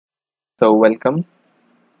So welcome.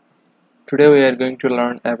 Today we are going to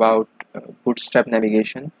learn about Bootstrap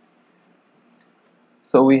navigation.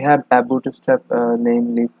 So we have a Bootstrap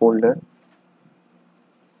namely folder.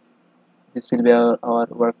 This will be our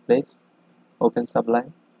workplace. Open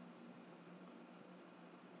Sublime.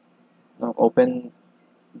 Now open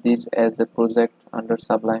this as a project under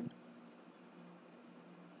Sublime.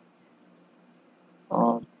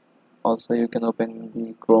 Also you can open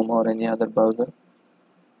the Chrome or any other browser.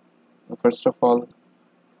 First of all,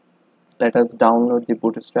 let us download the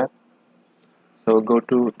Bootstrap. So go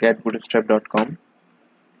to getbootstrap.com.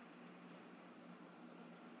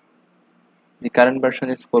 The current version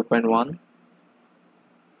is 4.1.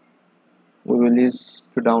 We will use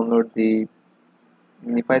to download the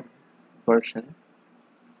unified version.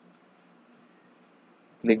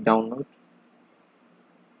 Click download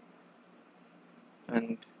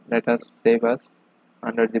and let us save us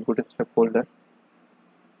under the Bootstrap folder.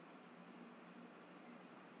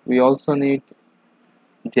 We also need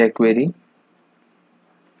jQuery,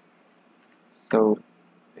 so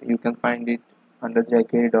you can find it under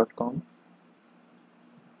jQuery.com.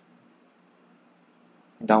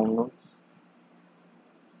 Downloads.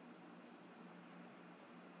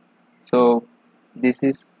 So this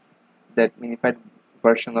is that unified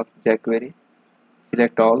version of jQuery.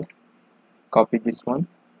 Select all, copy this one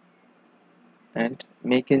and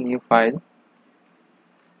make a new file.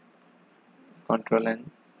 Ctrl N,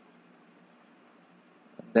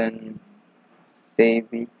 then save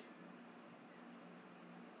it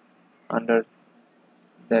under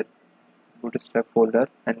that Bootstrap folder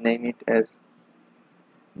and name it as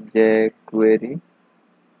jQuery.js,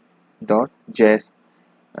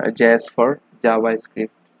 JS for JavaScript.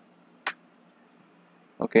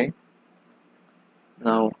 Okay,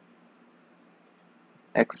 now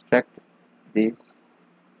extract this,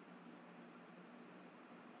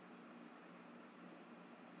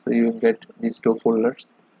 so you will get these two folders,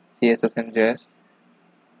 CSS and JS.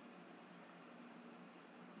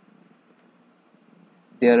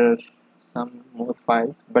 There are some more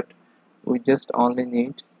files, but we just only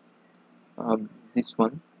need this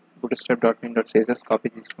one, bootstrap.min.css. Copy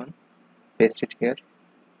this one, paste it here.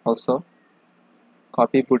 Also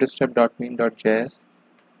copy bootstrap.min.js,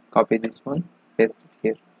 copy this one, paste it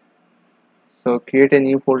here. So create a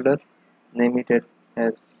new folder, name it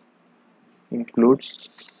as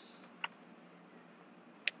includes.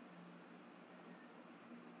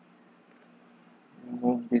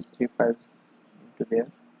 Move these three files into there.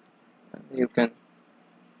 You can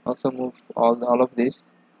also move all of this.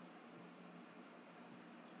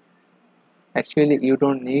 Actually you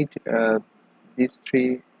don't need these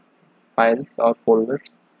three files or folders,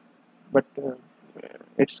 but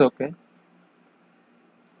it's okay.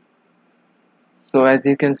 So as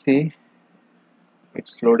you can see,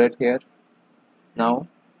 it's loaded here. Now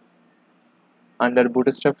under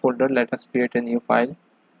Bootstrap folder, let us create a new file.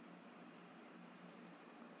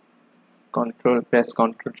 Press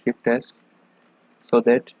Ctrl Shift S so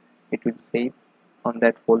that it will save on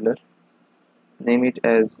that folder. Name it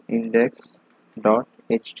as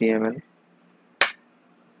index.html.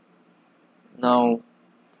 Now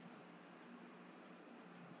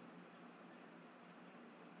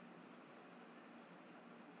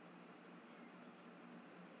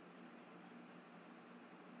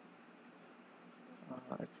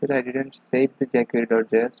actually I didn't save the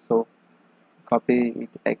jQuery.js, so copy it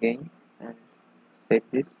again and save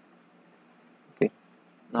this. Okay,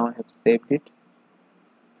 now I have saved it.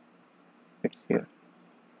 It's here.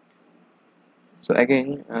 So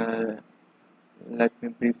again, let me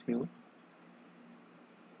brief you.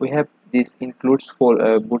 We have this includes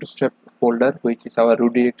for Bootstrap folder, which is our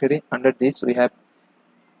root directory. Under this we have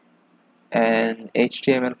an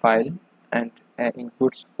HTML file and an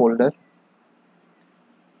includes folder,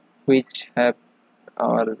 which have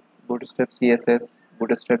our Bootstrap CSS,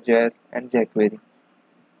 Bootstrap JS and jQuery.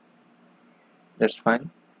 That's fine.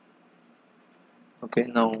 Okay,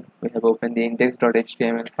 now we have opened the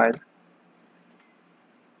index.html file.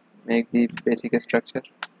 Make the basic structure,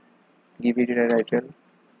 give it a title,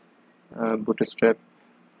 Bootstrap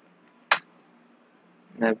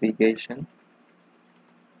Navigation,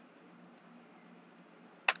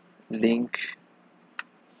 link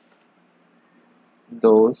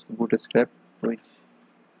those bootstrap which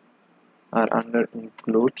are under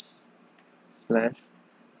includes slash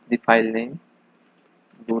the file name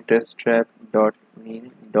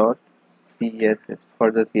bootstrap.min.css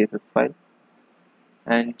for the CSS file,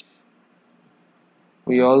 and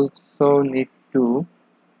we also need to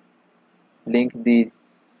link these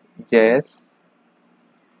JS,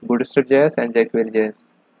 Bootstrap JS and jQuery JS.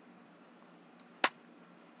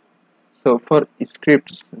 So for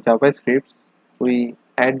scripts, Java scripts, we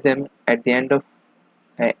add them at the end of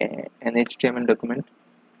an HTML document.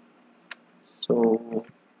 So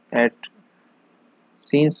at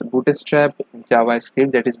since Bootstrap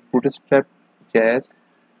JavaScript, that is Bootstrap JS,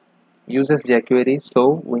 uses jQuery,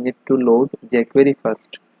 so we need to load jQuery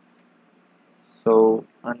first. So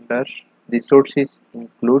under the sources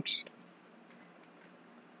includes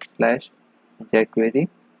slash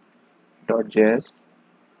jQuery.js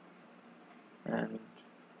and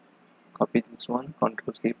copy this one,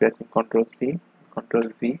 Ctrl C, pressing Ctrl C,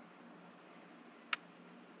 Ctrl V.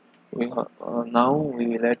 Now we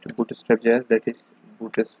will add Bootstrap.js, that is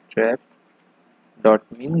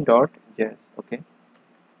bootstrap.min.js. Okay.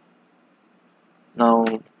 Now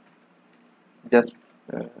just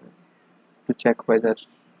to check whether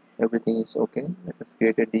everything is okay, let us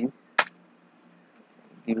create a div,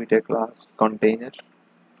 give it a class container,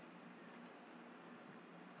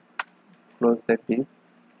 close that div,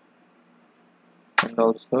 and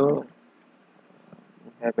also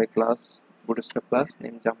we have a class Bootstrap class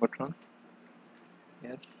named Jumbotron.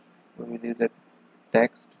 Here we will use a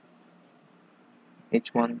text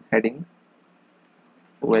h1 heading,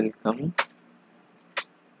 welcome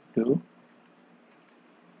to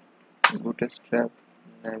Bootstrap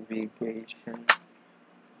Navigation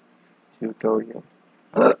tutorial.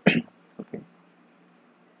 Okay,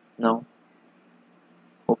 now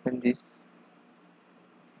open this,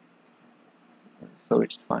 so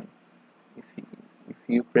it's fine. If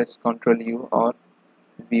you press Ctrl U or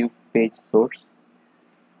view page source,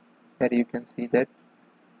 here you can see that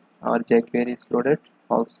our jQuery is loaded,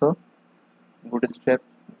 also Bootstrap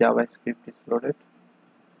JavaScript is loaded,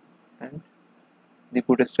 and the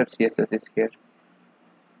Bootstrap CSS is here.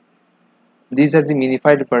 These are the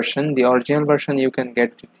minified version. The original version you can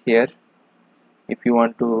get it here. If you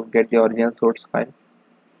want to get the original source file,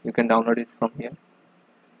 you can download it from here.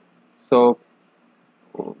 So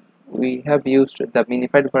we have used the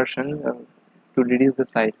minified version to reduce the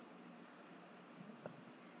size.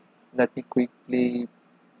 Let me quickly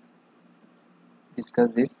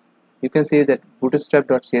discuss this. You can see that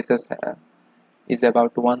bootstrap.css is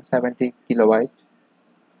about 170 kilobyte,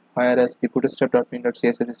 whereas the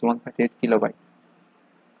bootstrap.min.css is 138 kilobyte.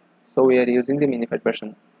 So we are using the minified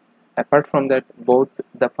version. Apart from that, both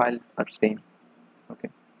the files are same. Okay.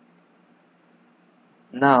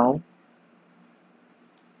 Now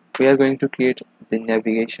we are going to create the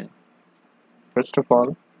navigation. First of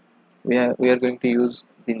all, we are going to use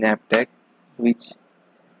the nav tag, which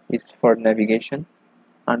is for navigation.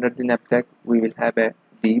 Under the nav tag, we will have a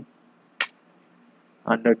div.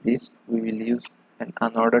 Under this, we will use an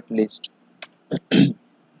unordered list.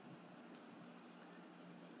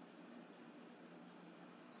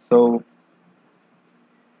 So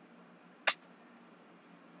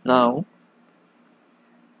now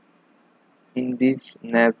in this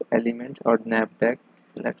nav element or nav tag,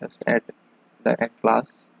 let us add a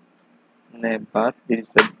class navbar. This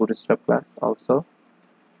is the bootstrap class. Also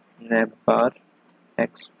navbar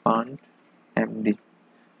expand md.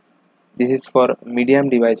 This is for medium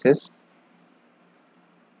devices,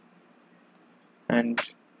 and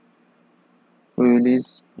we will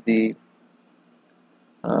use the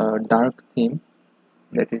dark theme,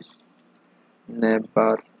 that is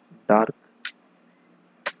navbar dark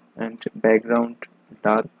and background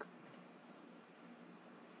dark.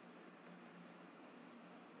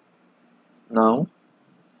 Now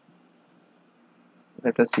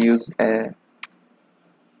let us use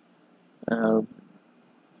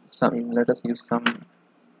some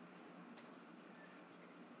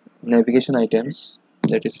navigation items,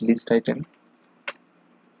 that is list item.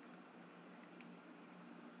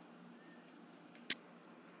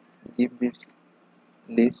 Give this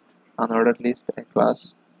list, unordered list, a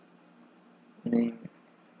class name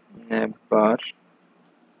navbar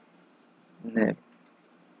nav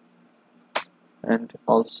and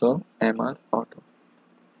also mr auto.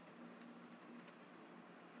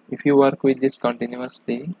 If you work with this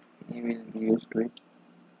continuously, you will be used to it.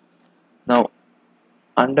 Now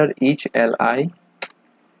under each li,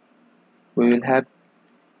 we will have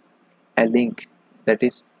a link, that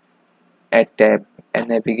is a tab, a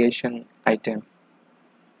navigation item.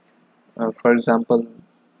 For example,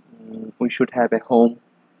 we should have a home,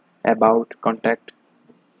 about, contact.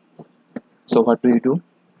 So what do?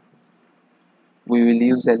 We will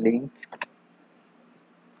use a link,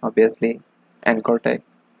 obviously anchor tag.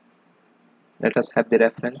 Let us have the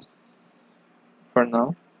reference. For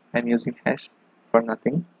now I'm using hash for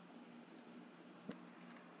nothing.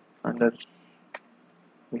 Under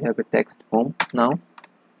we have a text home. Now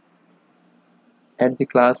add the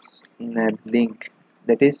class nav link,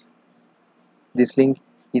 that is This link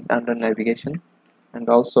is under navigation, and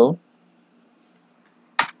also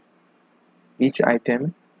each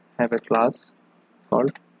item have a class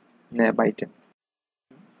called nav item,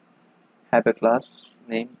 have a class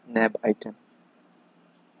named nav item.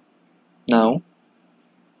 Now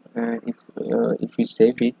if we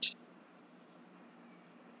save it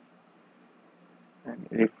and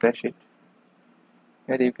refresh it,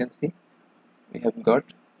 here you can see we have got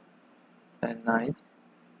a nice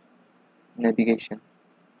navigation.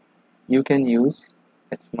 You can use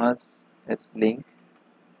as much as link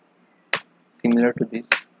similar to this,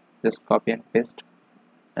 just copy and paste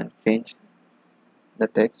and change the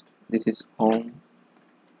text. This is home,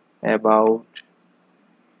 about,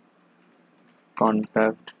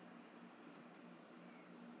 contact,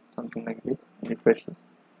 something like this. Refresh it.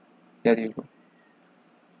 Here you go.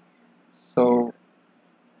 So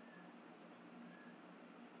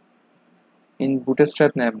in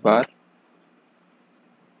Bootstrap navbar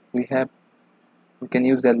we can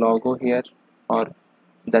use a logo here or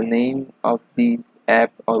the name of this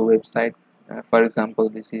app or website. For example,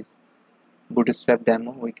 this is Bootstrap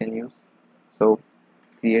demo we can use. So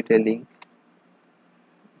create a link.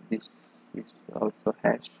 This is also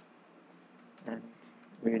hash, and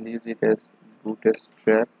we will use it as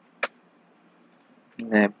Bootstrap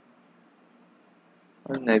nav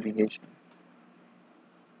or navigation.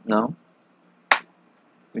 Now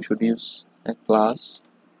we should use a class.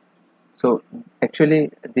 So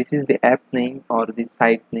actually this is the app name or the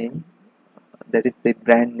site name, that is the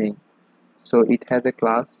brand name. So it has a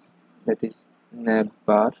class that is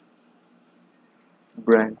navbar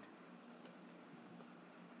brand.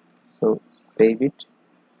 So save it,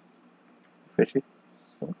 refresh it.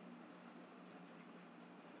 So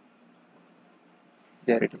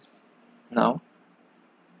there it is. Now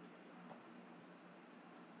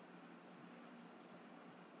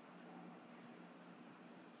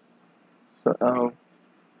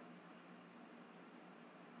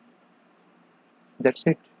that's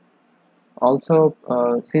it. Also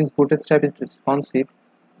since Bootstrap is responsive,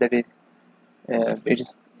 that is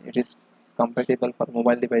it is compatible for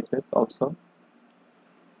mobile devices also.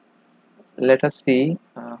 Let us see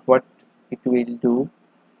what it will do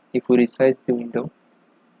if we resize the window.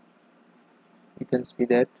 You can see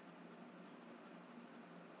that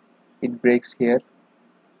it breaks here.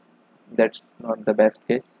 That's not the best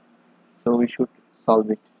case, so we should solve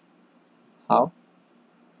it. How?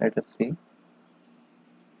 Let us see.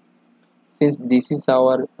 Since this is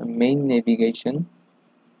our main navigation,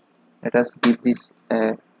 let us give this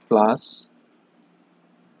a class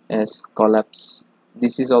as collapse.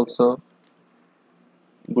 This is also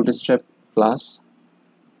Bootstrap class,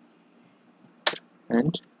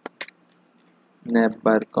 and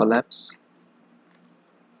navbar collapse,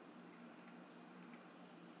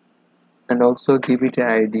 and also give it a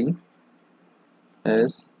ID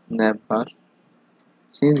as navbar,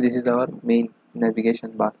 since this is our main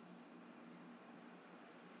navigation bar.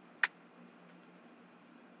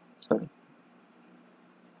 Sorry.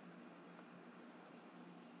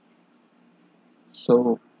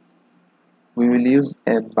 So we will use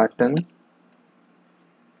a button.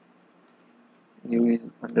 You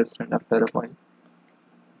will understand after a while.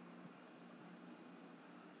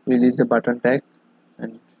 We will use a button tag,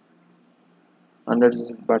 and under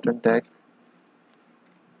this button tag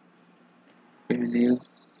we will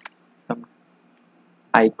use some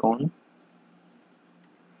icon.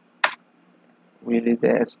 We will use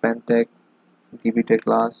a span tag, give it a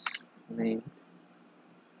class name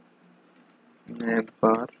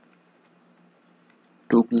navbar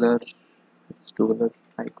toggler. It's toggler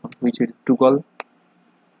icon, which will toggle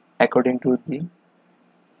according to the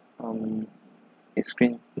um,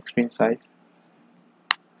 screen size.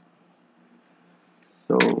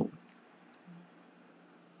 So,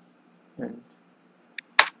 and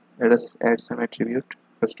let us add some attribute.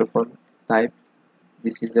 First of all, type.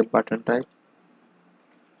 This is a button type.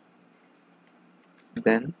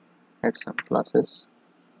 Then add some classes.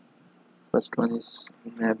 First one is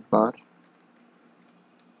navbar.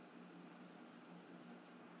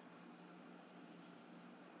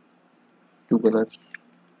 Toggler.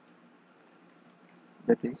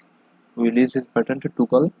 That is, we will use this button to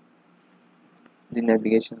toggle the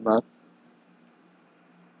navigation bar,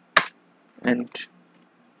 and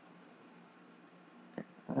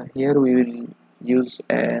here we will use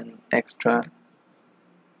an extra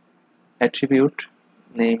attribute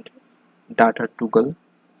named data toggle,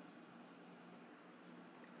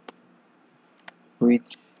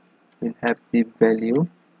 which will have the value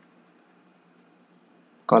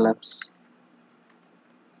collapse,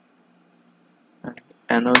 and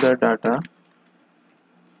another data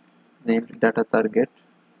named data target,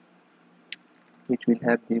 which will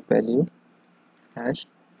have the value hash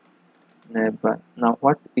navbar. Now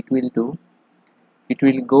what it will do, it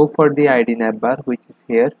will go for the ID navbar, which is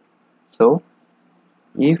here. So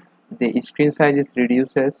if the screen size is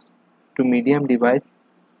reduces to medium device,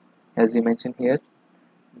 as we mentioned here,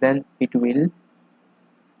 then it will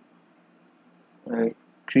uh,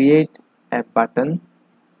 create a button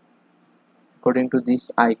according to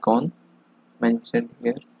this icon mentioned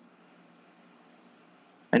here,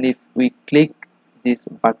 and if we click this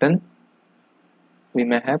button, we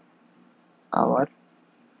may have our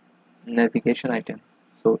navigation items.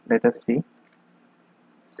 So let us see,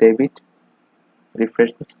 save it,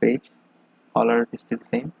 refresh this page, all are still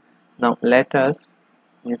same. Now let us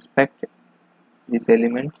inspect these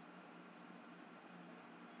elements.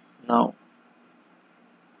 Now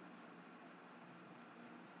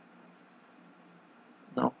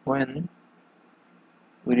when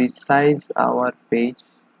we resize our page,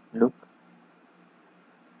 look,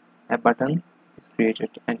 a button is created,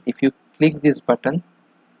 and if you click this button,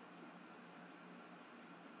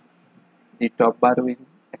 the top bar will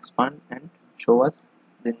expand and show us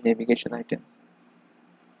the navigation items.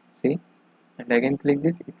 See, and again click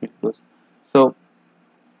this, it will close. So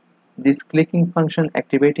this clicking function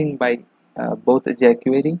activating by both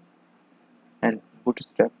jQuery and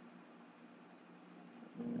Bootstrap.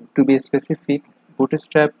 To be specific,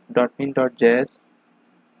 bootstrap.min.js,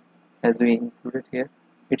 as we included here,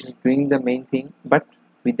 it is doing the main thing, but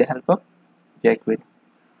with the help of jQuery.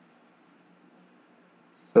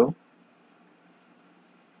 So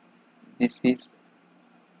this is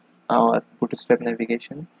our Bootstrap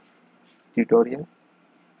navigation tutorial.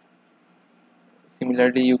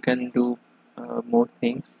 Similarly, you can do more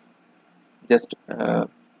things. Just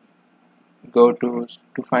go to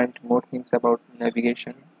find more things about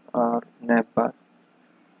navigation or navbar.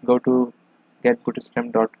 Go to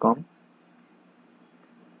getbootstrap.com,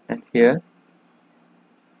 and here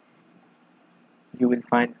you will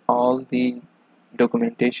find all the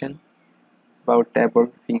documentation about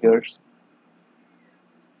table figures.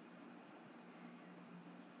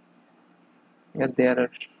 Here there are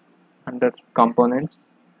under components,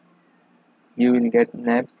 you will get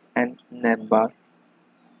navs and navbar.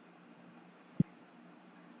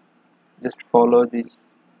 Just follow this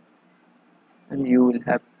and you will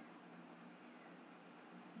have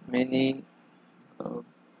many uh,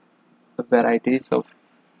 varieties of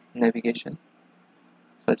navigation,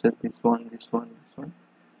 such as this one, this one, this one.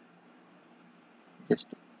 Just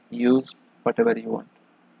use whatever you want.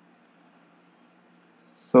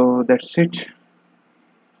 So that's it.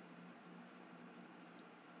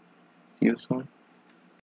 See you soon.